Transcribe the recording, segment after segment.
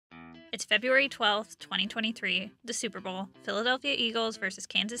It's February 12th, 2023, the Super Bowl, Philadelphia Eagles versus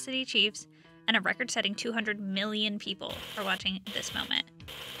Kansas City Chiefs, and a record-setting 200 million people are watching this moment.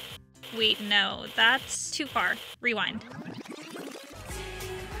 Wait, no, that's too far. Rewind.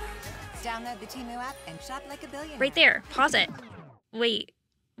 Download the Temu app and shop like a billionaire. Right there, pause it. Wait,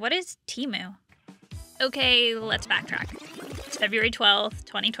 what is Temu? Okay, let's backtrack. It's February 12th,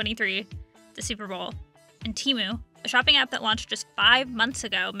 2023, the Super Bowl, and Temu, a shopping app that launched just 5 months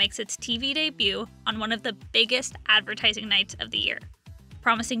ago, makes its TV debut on one of the biggest advertising nights of the year,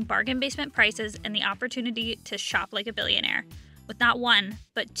 promising bargain basement prices and the opportunity to shop like a billionaire, with not one,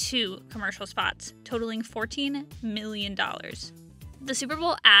 but 2 commercial spots, totaling $14 million. The Super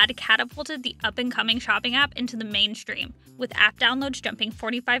Bowl ad catapulted the up-and-coming shopping app into the mainstream, with app downloads jumping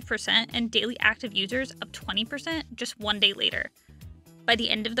 45% and daily active users up 20% just 1 day later. By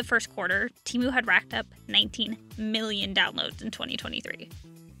the end of the first quarter, Temu had racked up 19 million downloads in 2023.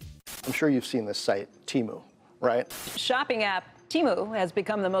 I'm sure you've seen this site, Temu, right? Shopping app Temu has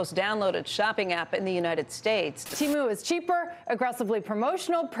become the most downloaded shopping app in the United States. Temu is cheaper, aggressively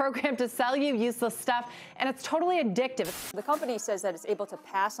promotional, programmed to sell you useless stuff, and it's totally addictive. The company says that it's able to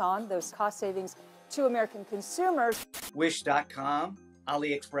pass on those cost savings to American consumers. Wish.com,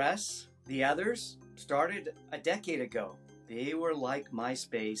 AliExpress, the others started a decade ago. They were like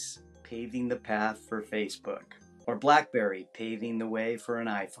MySpace paving the path for Facebook, or BlackBerry paving the way for an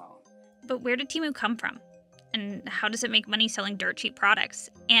iPhone. But where did Temu come from? And how does it make money selling dirt cheap products?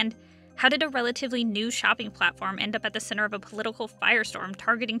 And how did a relatively new shopping platform end up at the center of a political firestorm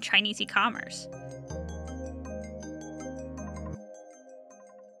targeting Chinese e-commerce?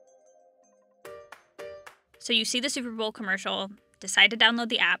 So you see the Super Bowl commercial, decide to download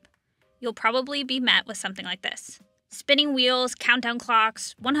the app. You'll probably be met with something like this. Spinning wheels, countdown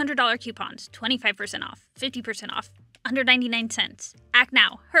clocks, $100 coupons, 25% off, 50% off, under 99 cents. Act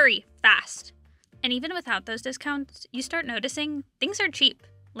now, hurry, fast. And even without those discounts, you start noticing things are cheap,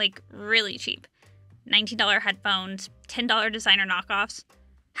 like really cheap. $19 headphones, $10 designer knockoffs,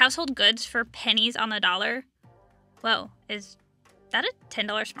 household goods for pennies on the dollar. Whoa, is that a $10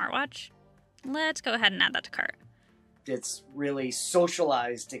 smartwatch? Let's go ahead and add that to cart. It's really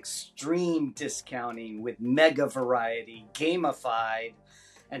socialized extreme discounting with mega variety, gamified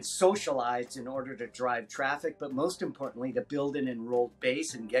and socialized in order to drive traffic, but most importantly, to build an enrolled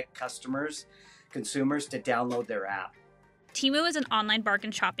base and get consumers to download their app. Temu is an online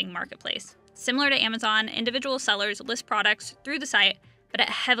bargain shopping marketplace. Similar to Amazon, individual sellers list products through the site, but at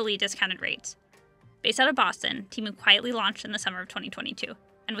heavily discounted rates. Based out of Boston, Temu quietly launched in the summer of 2022,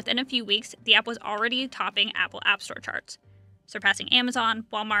 and within a few weeks, the app was already topping Apple App Store charts, surpassing Amazon,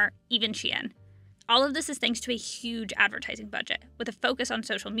 Walmart, even Shein. All of this is thanks to a huge advertising budget, with a focus on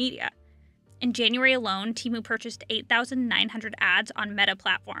social media. In January alone, Temu purchased 8,900 ads on Meta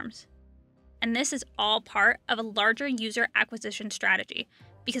platforms. And this is all part of a larger user acquisition strategy,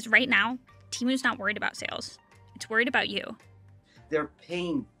 because right now, Temu's not worried about sales. It's worried about you. They're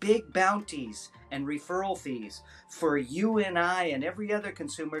paying big bounties and referral fees for you and I and every other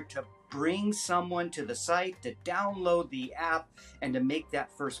consumer to bring someone to the site, to download the app, and to make that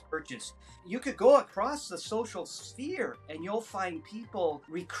first purchase. You could go across the social sphere and you'll find people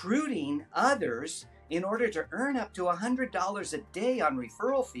recruiting others in order to earn up to $100 a day on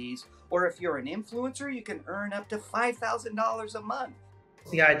referral fees, or if you're an influencer, you can earn up to $5,000 a month.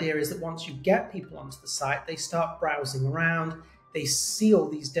 The idea is that once you get people onto the site, they start browsing around, they see all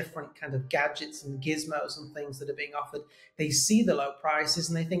these different kind of gadgets and gizmos and things that are being offered. They see the low prices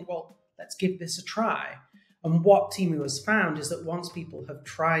and they think, well, let's give this a try. And what Temu has found is that once people have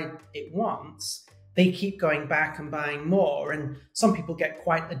tried it once, they keep going back and buying more. And some people get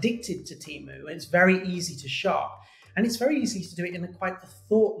quite addicted to Temu. It's very easy to shop. And it's very easy to do it in quite a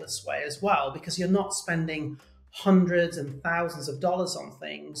thoughtless way as well, because you're not spending hundreds and thousands of dollars on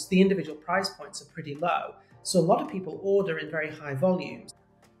things. The individual price points are pretty low. So a lot of people order in very high volumes.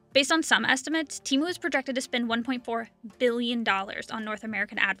 Based on some estimates, Temu is projected to spend $1.4 billion on North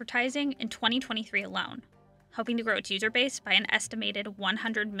American advertising in 2023 alone, hoping to grow its user base by an estimated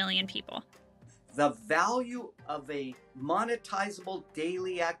 100 million people. The value of a monetizable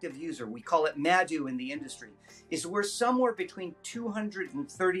daily active user, we call it MADU in the industry, is worth somewhere between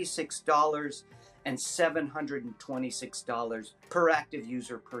 $236 and $726 per active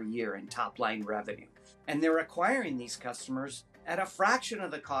user per year in top-line revenue. And they're acquiring these customers at a fraction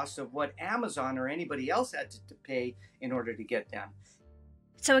of the cost of what Amazon or anybody else had to pay in order to get them.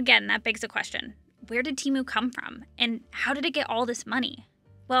 So again, that begs the question, where did Temu come from? And how did it get all this money?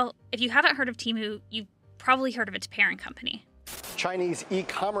 Well, if you haven't heard of Temu, you've probably heard of its parent company. Chinese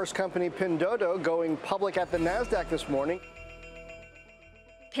e-commerce company Pinduoduo going public at the NASDAQ this morning.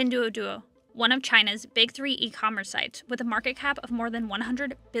 Pinduoduo, one of China's big 3 e-commerce sites with a market cap of more than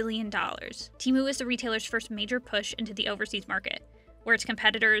 $100 billion. Temu is the retailer's first major push into the overseas market, where its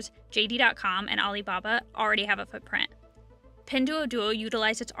competitors JD.com and Alibaba already have a footprint. Pinduoduo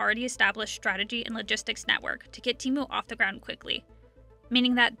utilized its already established strategy and logistics network to get Temu off the ground quickly,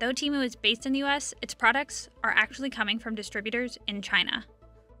 meaning that though Temu is based in the US, its products are actually coming from distributors in China.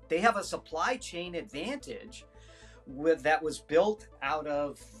 They have a supply chain advantage that was built out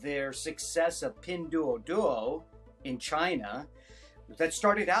of their success of Pinduoduo in China that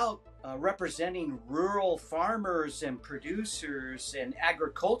started out representing rural farmers and producers and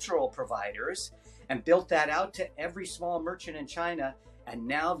agricultural providers, and built that out to every small merchant in China. And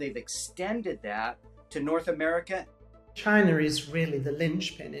now they've extended that to North America. China is really the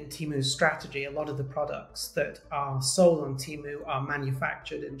linchpin in Temu's strategy. A lot of the products that are sold on Temu are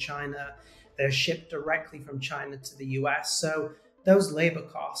manufactured in China. They're shipped directly from China to the US. So those labor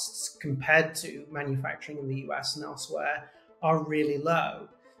costs compared to manufacturing in the US and elsewhere are really low.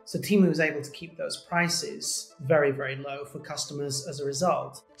 So Temu is able to keep those prices very, very low for customers as a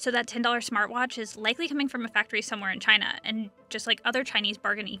result. So that $10 smartwatch is likely coming from a factory somewhere in China, and just like other Chinese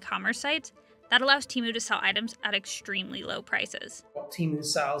bargain e-commerce sites, that allows Temu to sell items at extremely low prices. What Temu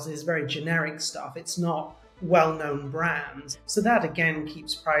sells is very generic stuff. It's not well-known brands. So that again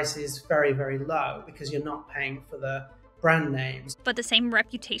keeps prices very, very low because you're not paying for the brand names. But the same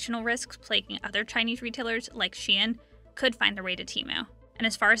reputational risks plaguing other Chinese retailers like Shein could find their way to Temu. And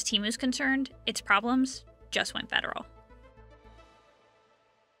as far as Temu's concerned, its problems just went federal.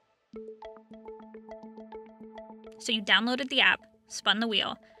 So you downloaded the app, spun the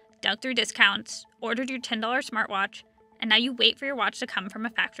wheel, dug through discounts, ordered your $10 smartwatch, and now you wait for your watch to come from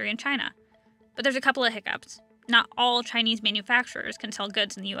a factory in China. But there's a couple of hiccups. Not all Chinese manufacturers can sell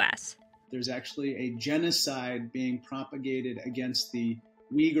goods in the US. There's actually a genocide being propagated against the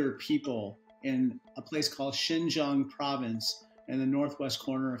Uyghur people in a place called Xinjiang province in the northwest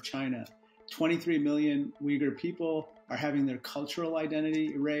corner of China. 23 million Uyghur people are having their cultural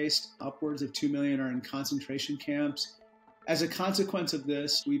identity erased. Upwards of 2 million are in concentration camps. As a consequence of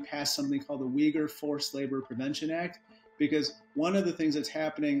this, we passed something called the Uyghur Forced Labor Prevention Act, because one of the things that's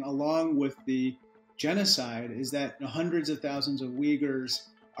happening along with the genocide is that hundreds of thousands of Uyghurs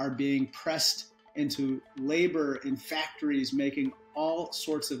are being pressed into labor in factories making all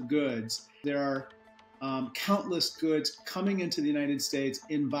sorts of goods. There are countless goods coming into the United States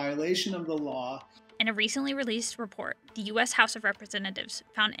in violation of the law. In a recently released report, the U.S. House of Representatives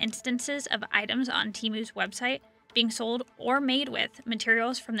found instances of items on Temu's website being sold or made with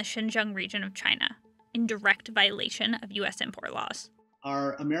materials from the Xinjiang region of China, in direct violation of U.S. import laws.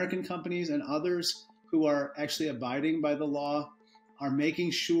 Our American companies and others who are actually abiding by the law are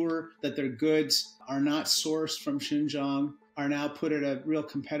making sure that their goods are not sourced from Xinjiang, are now put at a real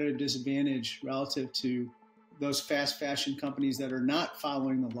competitive disadvantage relative to those fast fashion companies that are not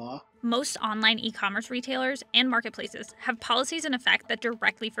following the law. Most online e-commerce retailers and marketplaces have policies in effect that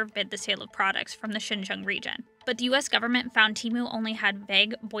directly forbid the sale of products from the Xinjiang region. But the US government found Temu only had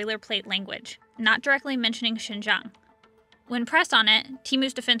vague boilerplate language, not directly mentioning Xinjiang. When pressed on it,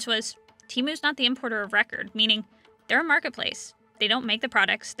 Temu's defense was, Temu's not the importer of record, meaning they're a marketplace. They don't make the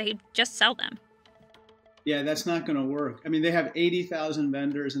products, they just sell them. Yeah, that's not going to work. I mean, they have 80,000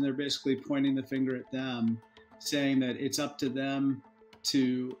 vendors and they're basically pointing the finger at them, saying that it's up to them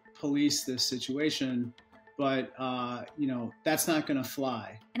to police this situation. But, that's not going to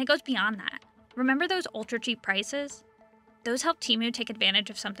fly. And it goes beyond that. Remember those ultra cheap prices? Those help Temu take advantage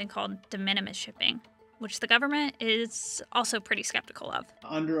of something called de minimis shipping, which the government is also pretty skeptical of.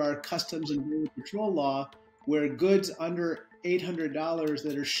 Under our Customs and Border Patrol law, where goods under $800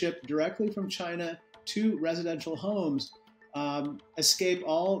 that are shipped directly from China to residential homes escape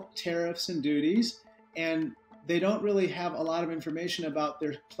all tariffs and duties, and they don't really have a lot of information about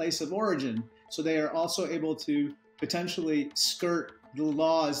their place of origin. So they are also able to potentially skirt the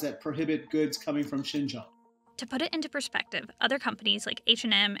laws that prohibit goods coming from Xinjiang. To put it into perspective, other companies like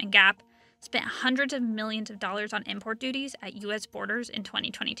H&M and Gap spent hundreds of millions of dollars on import duties at U.S. borders in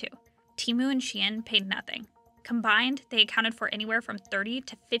 2022. Temu and Shein paid nothing. Combined, they accounted for anywhere from 30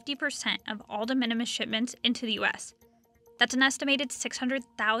 to 50% of all de minimis shipments into the U.S. That's an estimated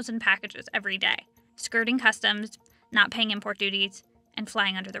 600,000 packages every day, skirting customs, not paying import duties, and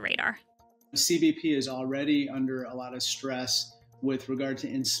flying under the radar. CBP is already under a lot of stress with regard to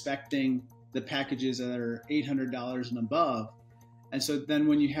inspecting the packages that are $800 and above. And so then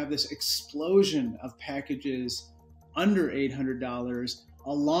when you have this explosion of packages under $800,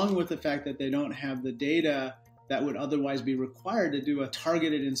 along with the fact that they don't have the data that would otherwise be required to do a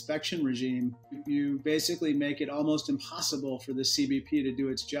targeted inspection regime, you basically make it almost impossible for the CBP to do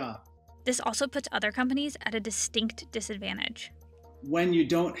its job. This also puts other companies at a distinct disadvantage. When you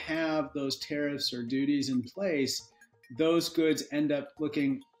don't have those tariffs or duties in place, those goods end up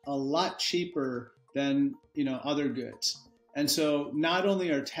looking a lot cheaper than other goods. And so not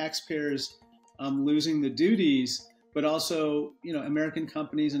only are taxpayers losing the duties, but also American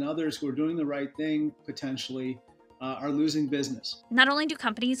companies and others who are doing the right thing potentially are losing business. Not only do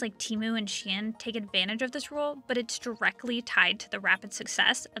companies like Temu and Shein take advantage of this rule, but it's directly tied to the rapid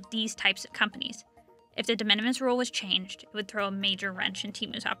success of these types of companies. If the de minimis rule was changed, it would throw a major wrench in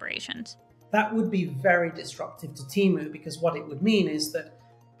Temu's operations. That would be very disruptive to Temu, because what it would mean is that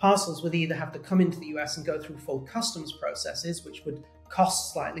parcels would either have to come into the US and go through full customs processes, which would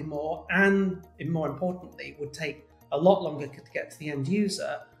cost slightly more, and more importantly, would take a lot longer to get to the end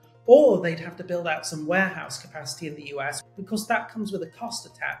user, or they'd have to build out some warehouse capacity in the US, because that comes with a cost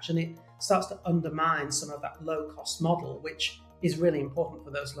attached, and it starts to undermine some of that low-cost model, which is really important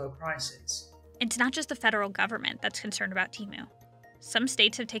for those low prices. It's not just the federal government that's concerned about Temu. Some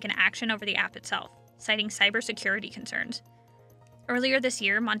states have taken action over the app itself, citing cybersecurity concerns. Earlier this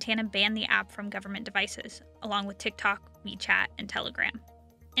year, Montana banned the app from government devices, along with TikTok, WeChat, and Telegram.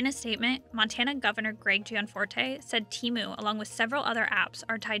 In a statement, Montana Governor Greg Gianforte said Temu, along with several other apps,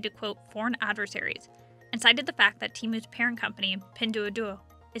 are tied to, quote, foreign adversaries, and cited the fact that Temu's parent company, Pinduoduo,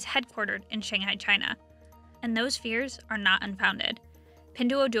 is headquartered in Shanghai, China. And those fears are not unfounded.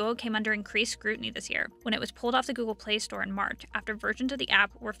 Pinduoduo came under increased scrutiny this year when it was pulled off the Google Play Store in March after versions of the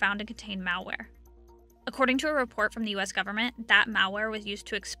app were found to contain malware. According to a report from the US government, that malware was used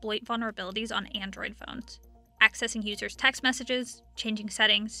to exploit vulnerabilities on Android phones, accessing users' text messages, changing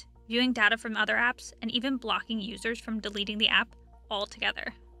settings, viewing data from other apps, and even blocking users from deleting the app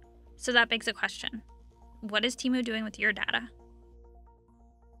altogether. So that begs a question. What is Temu doing with your data?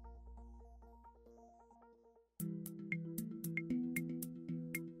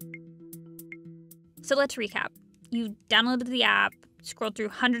 So let's recap. You downloaded the app, scrolled through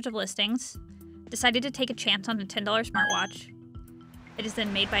hundreds of listings, decided to take a chance on a $10 smartwatch. It is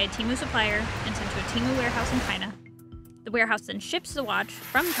then made by a Temu supplier and sent to a Temu warehouse in China. The warehouse then ships the watch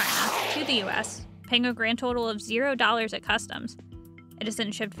from China to the US, paying a grand total of $0 at customs. It is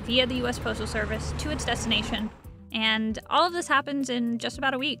then shipped via the US Postal Service to its destination, and all of this happens in just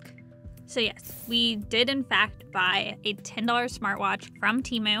about a week. So yes, we did in fact buy a $10 smartwatch from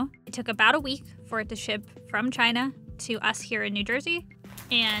Temu. It took about a week for it to ship from China to us here in New Jersey,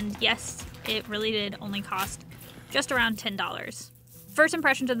 and yes, it really did only cost just around $10. First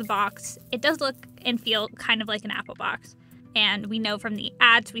impressions of the box, it does look and feel kind of like an Apple box. And we know from the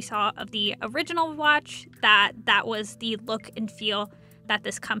ads we saw of the original watch that that was the look and feel that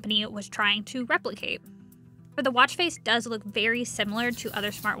this company was trying to replicate. But the watch face does look very similar to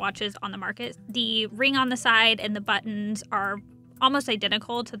other smartwatches on the market. The ring on the side and the buttons are almost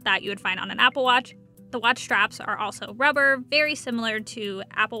identical to that you would find on an Apple Watch. The watch straps are also rubber, very similar to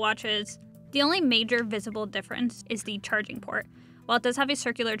Apple Watches. The only major visible difference is the charging port. While it does have a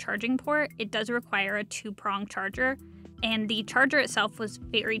circular charging port, it does require a 2-prong charger, and the charger itself was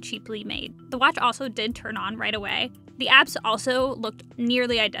very cheaply made. The watch also did turn on right away. The apps also looked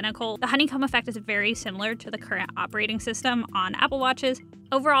nearly identical. The honeycomb effect is very similar to the current operating system on Apple Watches.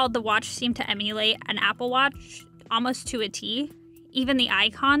 Overall, the watch seemed to emulate an Apple Watch almost to a T. Even the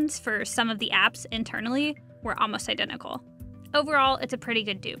icons for some of the apps internally were almost identical. Overall, it's a pretty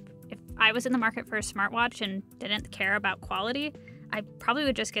good dupe. If I was in the market for a smartwatch and didn't care about quality, I probably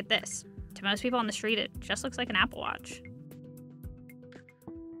would just get this. To most people on the street, it just looks like an Apple Watch.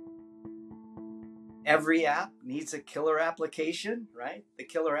 Every app needs a killer application, right? The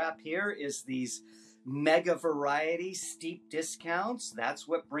killer app here is these mega variety, steep discounts. That's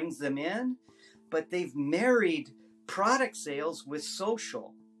what brings them in. But they've married product sales with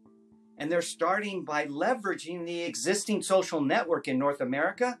social. And they're starting by leveraging the existing social network in North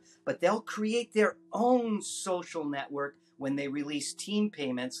America, but they'll create their own social network when they release team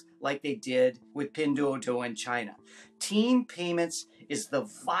payments like they did with Pinduoduo in China. Team payments is the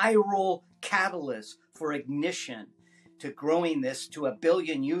viral catalyst for ignition to growing this to 1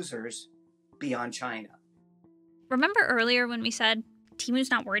 billion users beyond China. Remember earlier when we said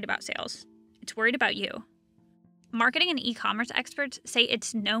Temu's not worried about sales, it's worried about you. Marketing and e-commerce experts say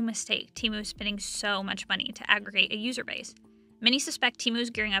it's no mistake Temu is spending so much money to aggregate a user base. Many suspect Temu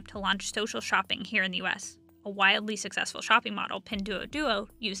is gearing up to launch social shopping here in the US, a wildly successful shopping model Pinduoduo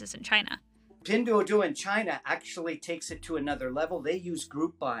uses in China. Pinduoduo in China actually takes it to another level. They use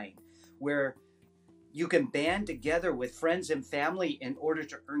group buying, where you can band together with friends and family in order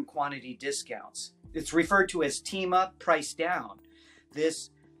to earn quantity discounts. It's referred to as team up, price down. This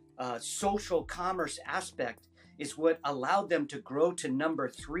social commerce aspect is what allowed them to grow to number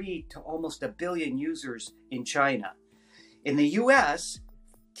 3 to almost 1 billion users in China. In the US,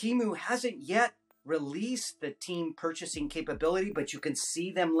 Temu hasn't yet released the team purchasing capability, but you can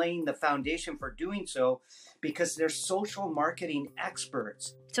see them laying the foundation for doing so because they're social marketing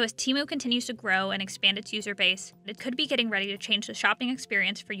experts. So as Temu continues to grow and expand its user base, it could be getting ready to change the shopping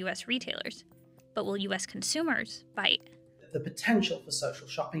experience for US retailers. But will US consumers bite? The potential for social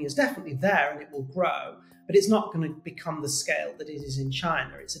shopping is definitely there and it will grow, but it's not going to become the scale that it is in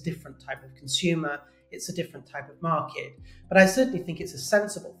China. It's a different type of consumer. It's a different type of market. But I certainly think it's a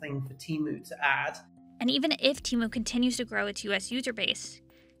sensible thing for Temu to add. And even if Temu continues to grow its US user base,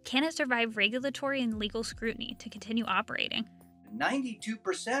 can it survive regulatory and legal scrutiny to continue operating?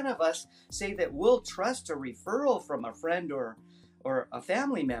 92% of us say that we'll trust a referral from a friend or a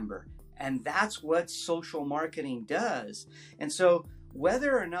family member. And that's what social marketing does. And so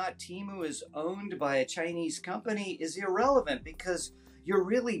whether or not Temu is owned by a Chinese company is irrelevant because you're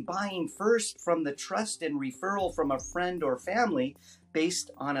really buying first from the trust and referral from a friend or family based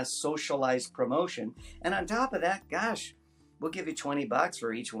on a socialized promotion. And on top of that, gosh, we'll give you $20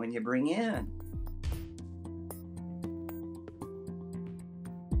 for each one you bring in.